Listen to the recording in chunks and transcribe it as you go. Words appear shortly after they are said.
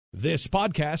This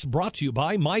podcast brought to you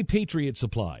by My Patriot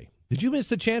Supply. Did you miss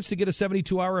the chance to get a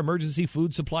 72-hour emergency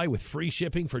food supply with free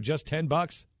shipping for just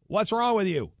 $10? What's wrong with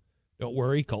you? Don't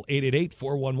worry. Call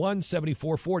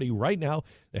 888-411-7440 right now.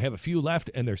 They have a few left,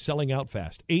 and they're selling out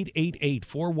fast.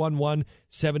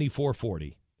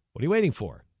 888-411-7440. What are you waiting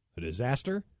for? A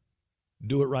disaster?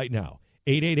 Do it right now.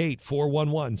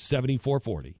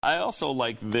 888-411-7440. I also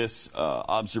like this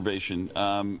observation.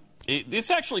 This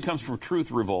actually comes from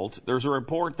Truth Revolt. There's a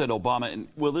report that Obama, and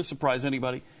will this surprise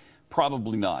anybody?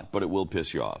 Probably not, but it will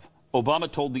piss you off. Obama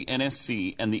told the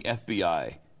NSC and the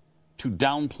FBI to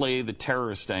downplay the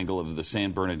terrorist angle of the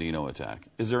San Bernardino attack.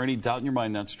 Is there any doubt in your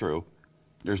mind that's true?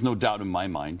 There's no doubt in my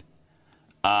mind.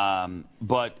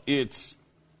 But it's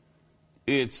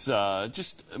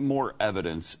just more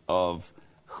evidence of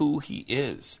who he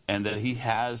is and that he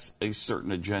has a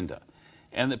certain agenda.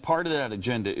 And that part of that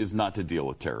agenda is not to deal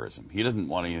with terrorism. He doesn't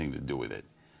want anything to do with it.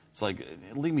 It's like,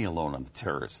 leave me alone on the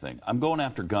terrorist thing. I'm going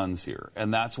after guns here.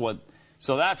 And that's what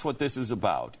this is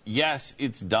about. Yes,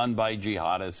 it's done by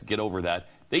jihadists. Get over that.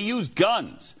 They use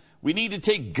guns. We need to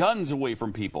take guns away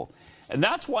from people. And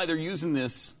that's why they're using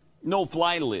this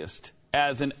no-fly list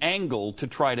as an angle to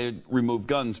try to remove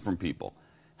guns from people.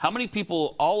 How many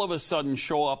people all of a sudden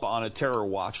show up on a terror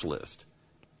watch list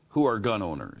who are gun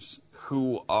owners,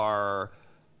 who are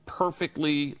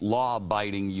perfectly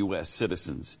law-abiding U.S.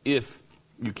 citizens if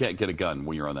you can't get a gun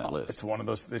when you're on that list? It's one of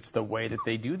those. It's the way that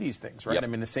they do these things, right? Yep. I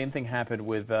mean, the same thing happened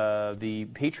with the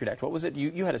Patriot Act. What was it?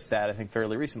 You had a stat, I think,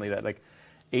 fairly recently that like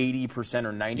 80%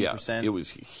 or 90%. Yeah, it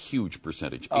was a huge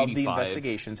percentage. Of 85. the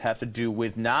investigations have to do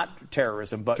with not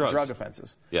terrorism but drug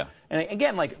offenses. Yeah. And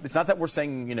again, like it's not that we're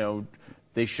saying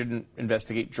they shouldn't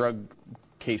investigate drug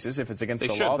cases if it's against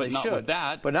the law. They should,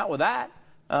 but not with that.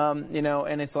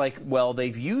 And it's like, well,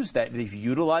 they've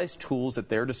utilized tools at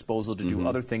their disposal to do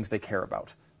other things they care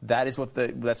about. That's what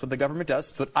the government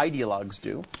does. It's what ideologues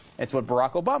do. It's what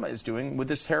Barack Obama is doing with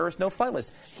this terrorist no-fly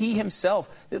list. He himself,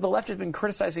 the left has been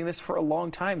criticizing this for a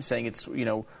long time, saying it's,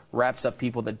 wraps up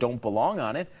people that don't belong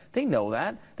on it. They know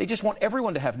that. They just want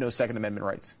everyone to have no Second Amendment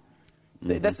rights.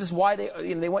 That's just why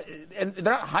they want, and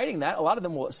they're not hiding that. A lot of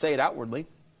them will say it outwardly.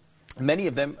 Many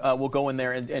of them will go in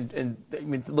there and I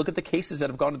mean, look at the cases that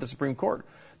have gone to the Supreme Court.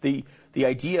 The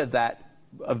idea that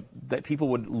people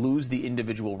would lose the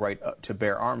individual right to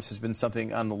bear arms has been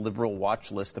something on the liberal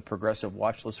watch list, the progressive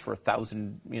watch list for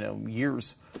 1,000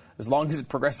 years. As long as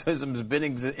progressivism has been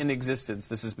in existence,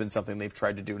 this has been something they've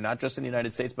tried to do, not just in the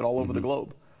United States, but all over the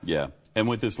globe. Yeah, and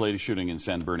with this latest shooting in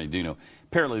San Bernardino,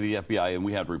 apparently the FBI, and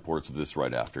we had reports of this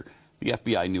right after, the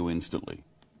FBI knew instantly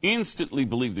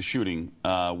believed the shooting,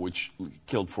 which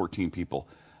killed 14 people,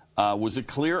 was a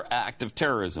clear act of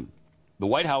terrorism. The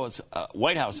White House,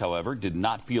 however, did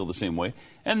not feel the same way,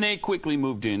 and they quickly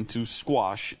moved in to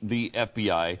squash the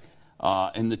FBI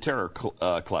and the terror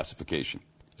classification.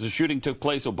 As the shooting took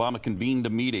place, Obama convened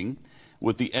a meeting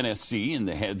with the NSC and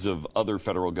the heads of other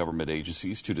federal government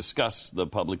agencies to discuss the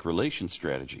public relations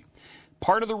strategy.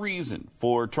 Part of the reason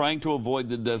for trying to avoid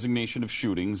the designation of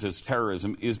shootings as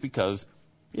terrorism is because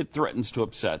it threatens to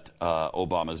upset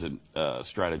Obama's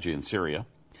strategy in Syria.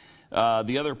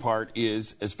 The other part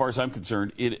is, as far as I'm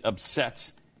concerned, it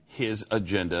upsets his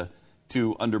agenda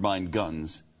to undermine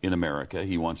guns in America.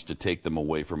 He wants to take them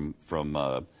away from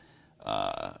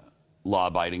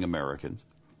law-abiding Americans.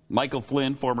 Michael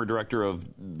Flynn, former director of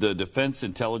the Defense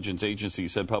Intelligence Agency,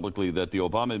 said publicly that the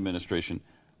Obama administration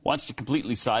wants to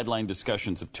completely sideline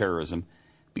discussions of terrorism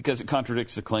because it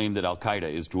contradicts the claim that al-Qaeda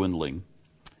is dwindling.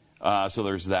 So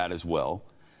there's that as well.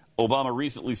 Obama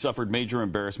recently suffered major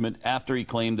embarrassment after he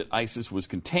claimed that ISIS was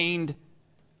contained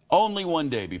only one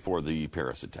day before the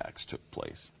Paris attacks took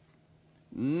place.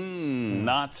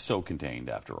 Not so contained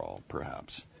after all,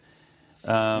 perhaps.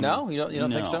 No, you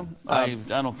don't think so? I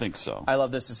don't think so. I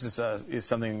love this. This is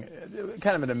something,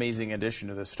 kind of an amazing addition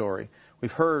to this story.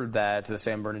 We've heard that the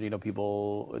San Bernardino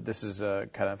people, this is a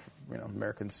kind of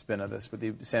American spin of this, but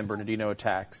the San Bernardino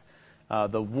attacks,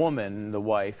 the woman, the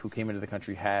wife who came into the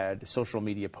country, had social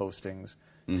media postings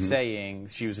saying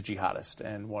she was a jihadist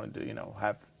and wanted to,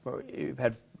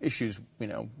 had issues,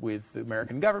 with the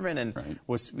American government and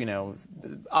was,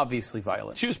 obviously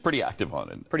violent. She was pretty active on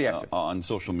it. Pretty active. On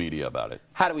social media about it.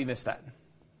 How do we miss that?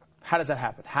 How does that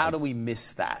happen? How do we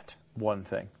miss that one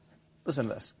thing? Listen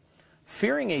to this.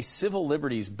 Fearing a civil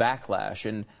liberties backlash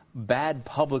and bad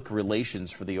public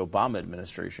relations for the Obama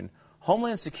administration,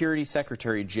 Homeland Security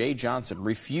Secretary Jay Johnson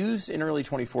refused in early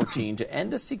 2014 to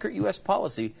end a secret U.S.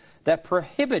 policy that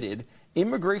prohibited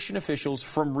immigration officials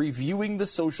from reviewing the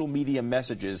social media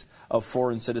messages of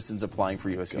foreign citizens applying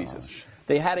for U.S. visas.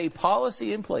 They had a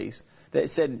policy in place that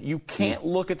said you can't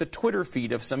look at the Twitter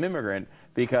feed of some immigrant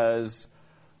because,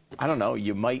 I don't know,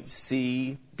 you might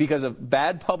see, because of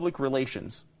bad public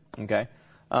relations, okay?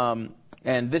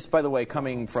 And this, by the way,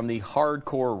 coming from the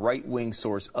hardcore right-wing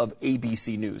source of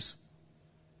ABC News.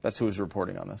 That's who was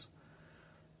reporting on this.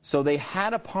 So they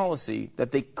had a policy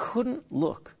that they couldn't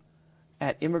look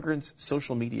at immigrants'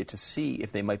 social media to see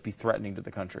if they might be threatening to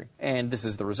the country. And this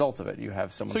is the result of it. You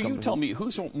have someone. So you tell me,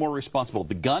 who's more responsible,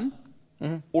 the gun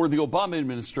or the Obama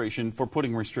administration for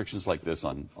putting restrictions like this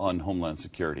on Homeland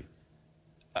Security?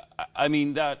 I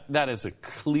mean, that is a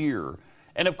clear,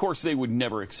 and of course they would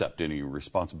never accept any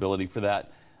responsibility for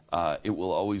that. It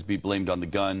will always be blamed on the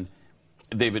gun.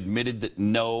 They've admitted that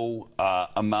no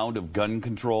amount of gun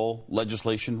control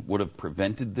legislation would have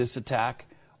prevented this attack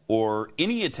or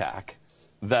any attack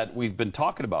that we've been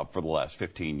talking about for the last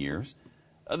 15 years.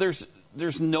 There's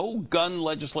no gun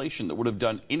legislation that would have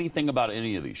done anything about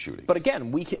any of these shootings. But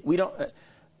again,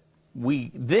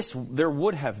 there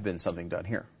would have been something done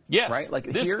here. Yes, right? Like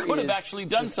this could have actually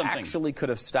done something. Actually could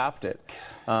have stopped it.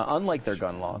 Unlike their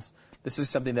gun laws, this is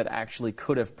something that actually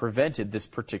could have prevented this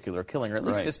particular killing, or at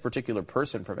least this particular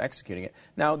person from executing it.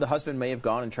 Now, the husband may have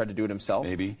gone and tried to do it himself.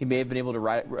 Maybe. He may have been able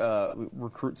to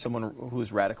recruit someone who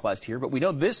was radicalized here. But we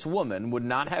know this woman would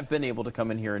not have been able to come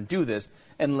in here and do this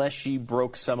unless she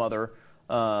broke some other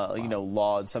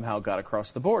law and somehow got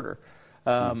across the border.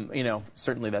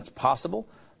 Certainly that's possible.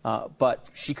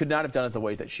 But she could not have done it the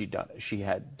way that she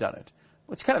had done it.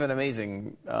 It's kind of an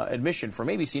amazing admission from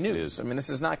ABC News. I mean, this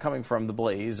is not coming from The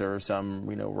Blaze or some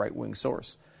right-wing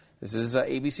source. This is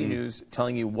ABC News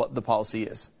telling you what the policy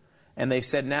is. And they've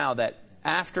said now that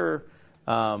after,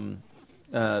 in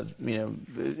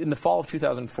the fall of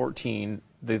 2014,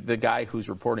 the guy who's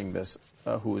reporting this,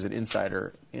 who was an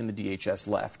insider in the DHS,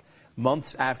 left.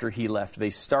 Months after he left, they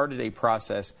started a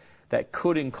process that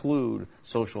could include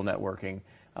social networking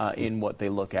in what they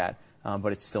look at,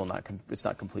 but it's still not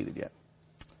completed yet.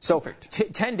 So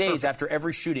 10 days after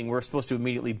every shooting, we're supposed to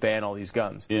immediately ban all these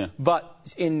guns. Yeah.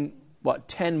 But in,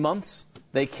 10 months,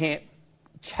 they can't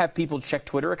have people check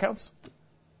Twitter accounts?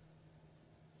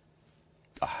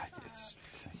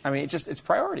 It's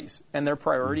priorities. And their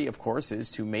priority, of course, is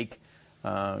to make,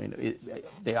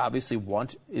 they obviously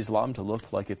want Islam to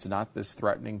look like it's not this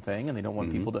threatening thing, and they don't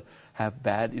want people to have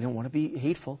you don't want to be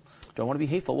hateful. Don't want to be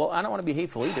hateful. Well, I don't want to be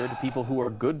hateful either to people who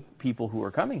are good people who are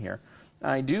coming here.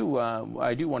 I do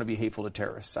want to be hateful to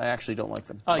terrorists. I actually don't like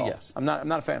them. Yes. I'm not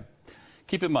a fan.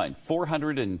 Keep in mind,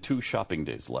 402 shopping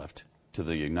days left to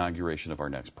the inauguration of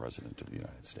our next president of the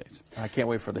United States. I can't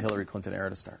wait for the Hillary Clinton era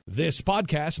to start. This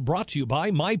podcast brought to you by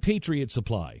My Patriot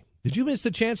Supply. Did you miss the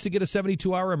chance to get a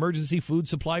 72-hour emergency food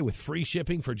supply with free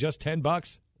shipping for just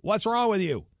 $10? What's wrong with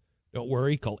you? Don't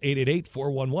worry. Call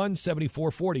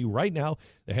 888-411-7440 right now.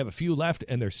 They have a few left,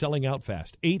 and they're selling out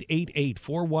fast.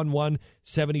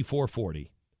 888-411-7440.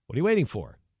 What are you waiting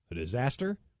for? A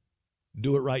disaster?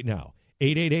 Do it right now.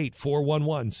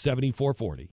 888-411-7440.